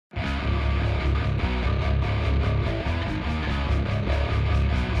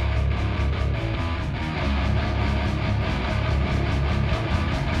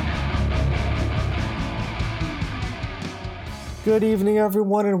Good evening,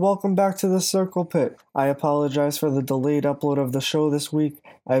 everyone, and welcome back to the Circle Pit. I apologize for the delayed upload of the show this week.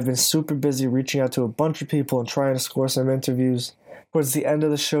 I've been super busy reaching out to a bunch of people and trying to score some interviews. Towards the end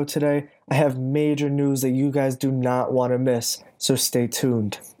of the show today, I have major news that you guys do not want to miss, so stay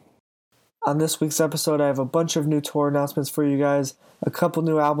tuned. On this week's episode, I have a bunch of new tour announcements for you guys, a couple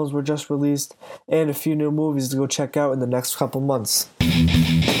new albums were just released, and a few new movies to go check out in the next couple months.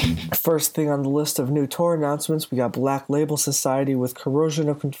 First thing on the list of new tour announcements, we got Black Label Society with Corrosion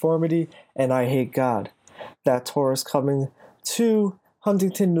of Conformity and I Hate God. That tour is coming to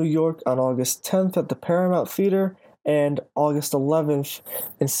Huntington, New York on August 10th at the Paramount Theater and August 11th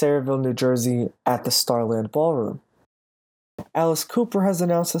in Sayreville, New Jersey at the Starland Ballroom. Alice Cooper has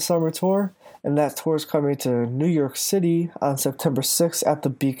announced a summer tour, and that tour is coming to New York City on September 6th at the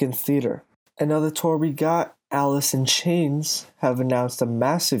Beacon Theater. Another tour we got, Alice in Chains have announced a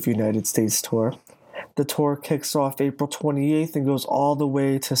massive United States tour. The tour kicks off April 28th and goes all the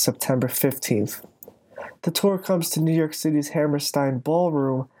way to September 15th. The tour comes to New York City's Hammerstein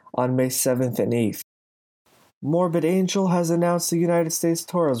Ballroom on May 7th and 8th. Morbid Angel has announced the United States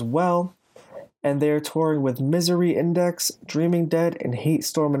tour as well, and they are touring with Misery Index, Dreaming Dead, and Hate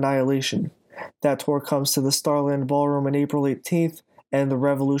Storm Annihilation. That tour comes to the Starland Ballroom on April 18th, and the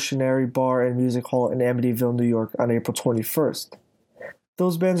Revolutionary Bar and Music Hall in Amityville, New York on April 21st.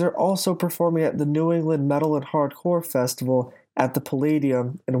 Those bands are also performing at the New England Metal and Hardcore Festival at the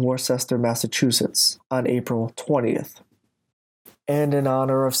Palladium in Worcester, Massachusetts on April 20th. And in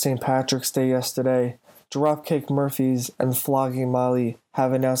honor of St. Patrick's Day yesterday, Dropkick Murphys and Flogging Molly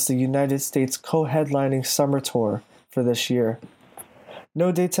have announced the United States co-headlining summer tour for this year.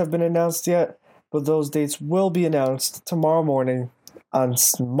 No dates have been announced yet, but those dates will be announced tomorrow morning on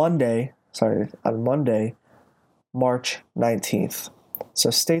Monday, March 19th. So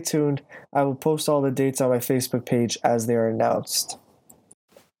stay tuned. I will post all the dates on my Facebook page as they are announced.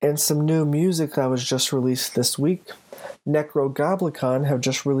 And some new music that was just released this week. Necrogoblikon have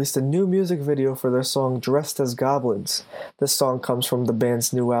just released a new music video for their song Dressed as Goblins. This song comes from the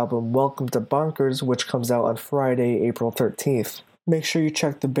band's new album Welcome to Bonkers, which comes out on Friday, April 13th. Make sure you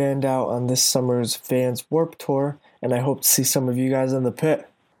check the band out on this summer's Vans Warped Tour, and I hope to see some of you guys in the pit.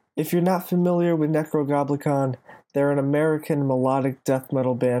 If you're not familiar with Necrogoblikon, they're an American melodic death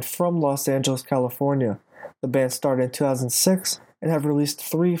metal band from Los Angeles, California. The band started in 2006 and have released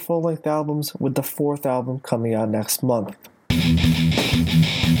 3 full-length albums, with the 4th album coming out next month.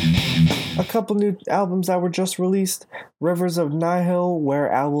 A couple new albums that were just released, Rivers of Nihil,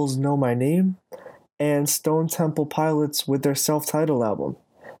 Where Owls Know My Name, and Stone Temple Pilots with their self-titled album.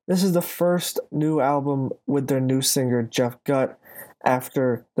 This is the first new album with their new singer Jeff Gutt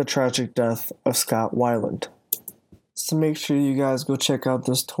after the tragic death of Scott Weiland. So make sure you guys go check out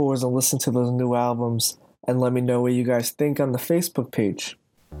those tours and listen to those new albums, and let me know what you guys think on the Facebook page.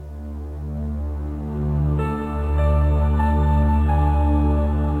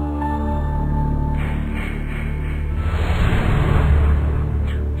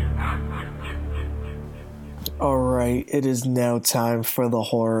 Alright, it is now time for the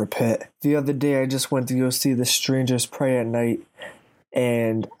horror pit. The other day I just went to go see The Strangers Pray at Night,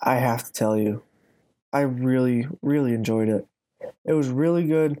 and I have to tell you, I really, really enjoyed it. It was really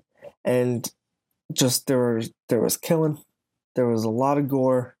good, and just there was killing, there was a lot of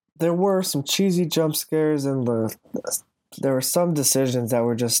gore, there were some cheesy jump scares, and there were some decisions that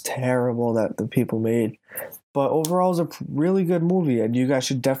were just terrible that the people made. But overall, it was a really good movie, and you guys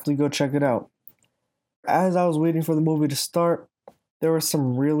should definitely go check it out. As I was waiting for the movie to start, there were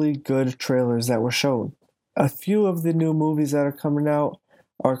some really good trailers that were shown. A few of the new movies that are coming out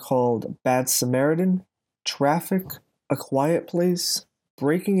are called Bad Samaritan, Traffic, A Quiet Place,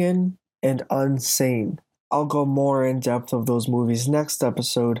 Breaking In, and Unsane. I'll go more in depth of those movies next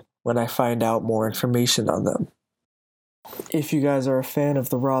episode when I find out more information on them. If you guys are a fan of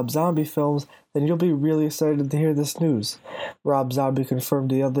the Rob Zombie films, then you'll be really excited to hear this news. Rob Zombie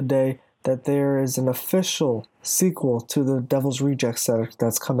confirmed the other day that there is an official sequel to The Devil's Rejects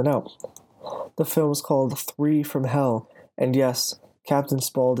that's coming out. The film is called 3 from Hell, and yes, Captain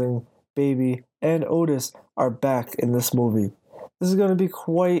Spaulding, Baby, and Otis are back in this movie. This is going to be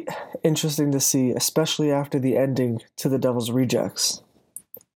quite interesting to see, especially after the ending to The Devil's Rejects.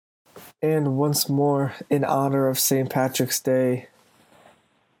 And once more, in honor of St. Patrick's Day,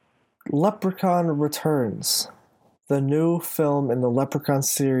 Leprechaun Returns. The new film in the Leprechaun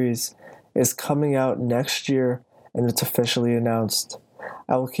series is coming out next year, and it's officially announced.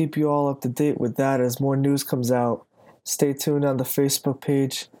 I will keep you all up to date with that as more news comes out. Stay tuned on the Facebook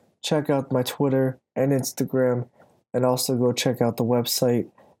page, check out my Twitter and Instagram, and also go check out the website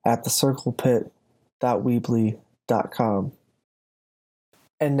at thecirclepit.weebly.com.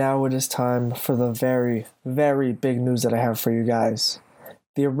 And now it is time for the very, very big news that I have for you guys.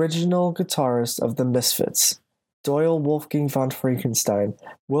 The original guitarist of the Misfits, Doyle Wolfgang von Frankenstein,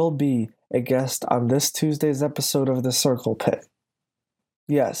 will be a guest on this Tuesday's episode of The Circle Pit.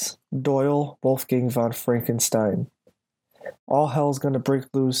 Yes, Doyle Wolfgang von Frankenstein. All hell's gonna break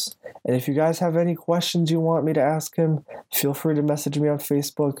loose, and if you guys have any questions you want me to ask him, feel free to message me on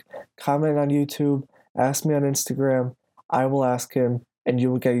Facebook, comment on YouTube, ask me on Instagram. I will ask him, and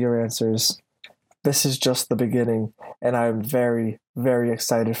you will get your answers. This is just the beginning, and I am very, very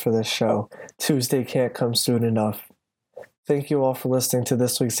excited for this show. Tuesday can't come soon enough. Thank you all for listening to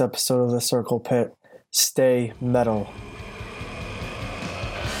this week's episode of The Circle Pit. Stay metal.